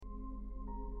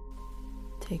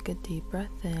Take a deep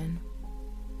breath in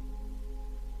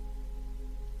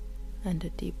and a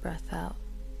deep breath out.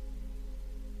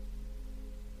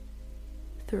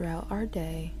 Throughout our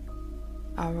day,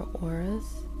 our auras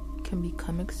can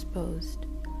become exposed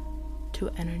to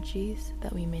energies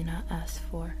that we may not ask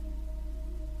for,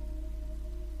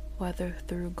 whether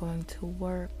through going to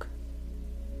work,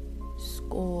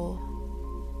 school,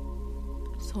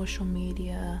 social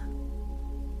media,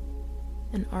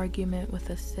 an argument with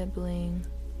a sibling,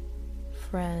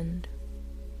 friend,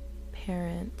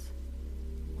 parent,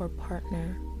 or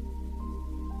partner.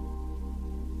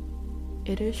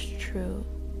 It is true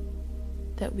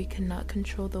that we cannot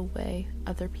control the way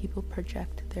other people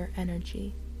project their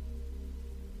energy,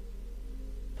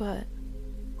 but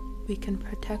we can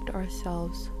protect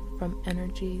ourselves from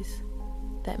energies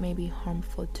that may be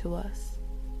harmful to us.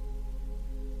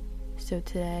 So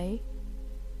today,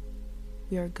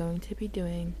 we are going to be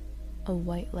doing a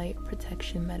white light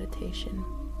protection meditation.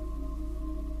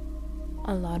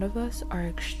 A lot of us are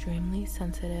extremely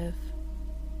sensitive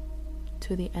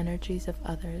to the energies of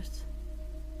others.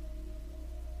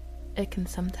 It can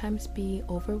sometimes be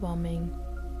overwhelming,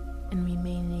 and we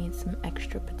may need some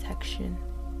extra protection.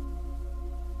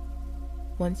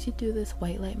 Once you do this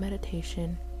white light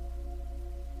meditation,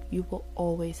 you will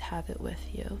always have it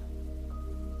with you.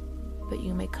 But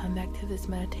you may come back to this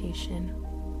meditation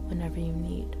whenever you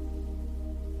need.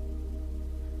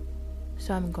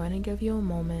 So I'm going to give you a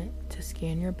moment to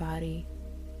scan your body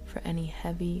for any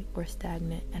heavy or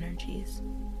stagnant energies.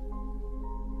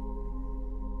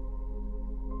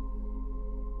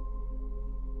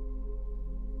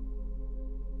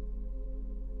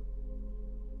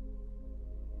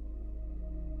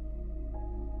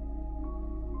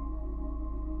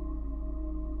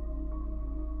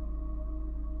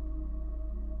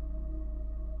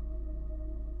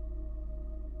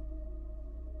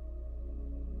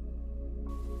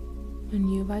 When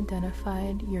you've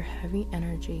identified your heavy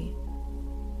energy,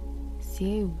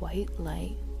 see a white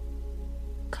light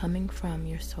coming from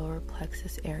your solar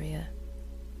plexus area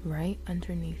right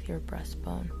underneath your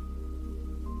breastbone.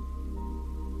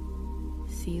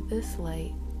 See this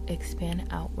light expand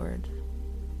outward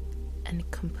and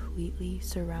completely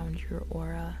surround your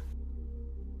aura.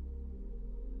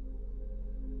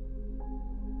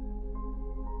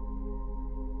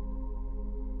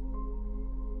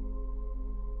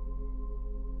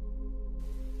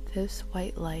 This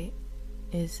white light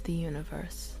is the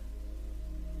universe.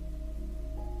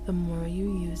 The more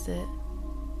you use it,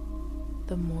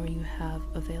 the more you have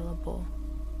available.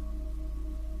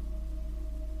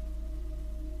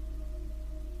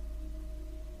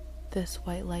 This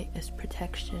white light is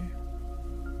protection.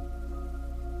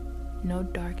 No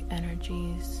dark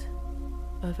energies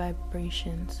or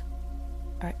vibrations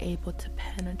are able to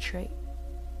penetrate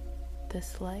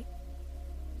this light.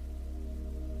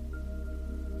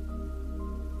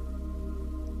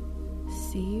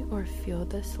 See or feel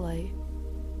this light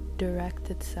direct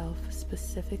itself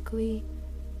specifically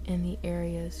in the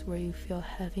areas where you feel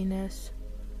heaviness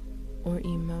or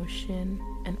emotion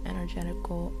and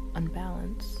energetical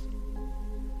unbalance.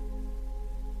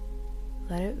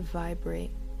 Let it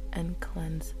vibrate and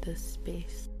cleanse this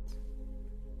space.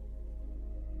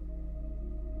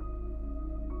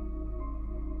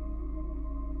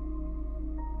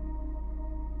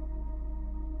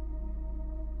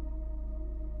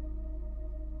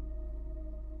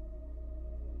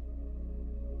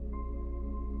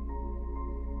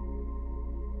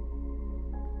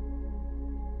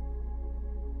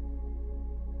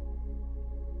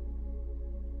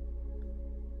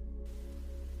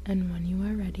 And when you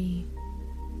are ready,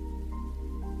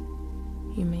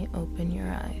 you may open your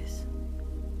eyes.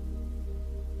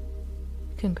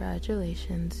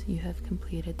 Congratulations, you have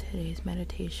completed today's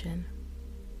meditation.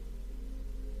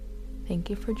 Thank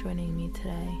you for joining me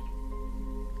today.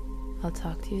 I'll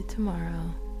talk to you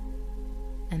tomorrow,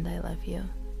 and I love you.